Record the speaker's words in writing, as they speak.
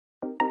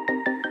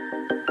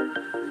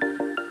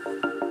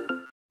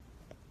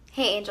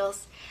Hey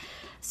angels.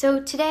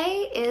 So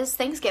today is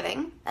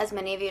Thanksgiving, as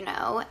many of you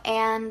know,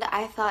 and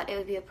I thought it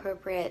would be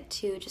appropriate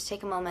to just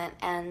take a moment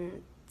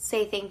and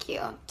say thank you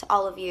to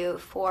all of you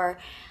for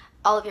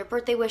all of your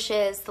birthday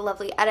wishes, the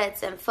lovely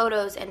edits and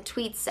photos and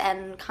tweets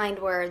and kind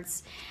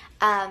words.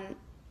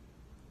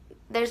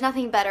 There's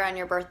nothing better on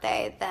your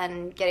birthday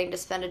than getting to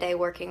spend a day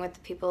working with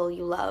the people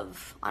you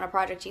love on a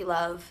project you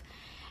love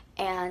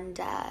and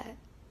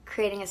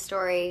creating a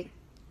story,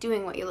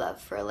 doing what you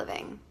love for a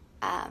living.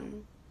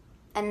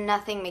 And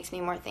nothing makes me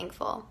more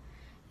thankful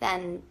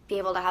than being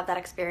able to have that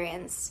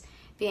experience,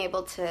 being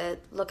able to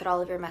look at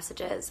all of your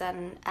messages,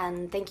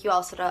 and thank you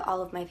also to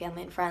all of my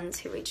family and friends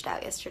who reached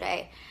out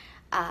yesterday.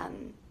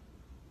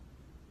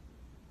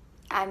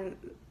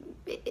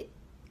 It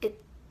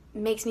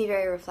makes me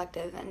very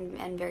reflective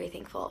and very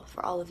thankful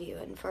for all of you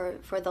and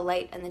for the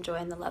light and the joy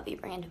and the love you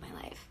bring into my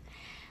life.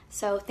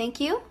 So thank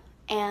you,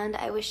 and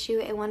I wish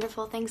you a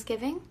wonderful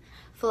Thanksgiving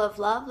full of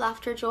love,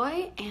 laughter,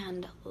 joy,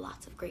 and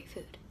lots of great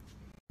food.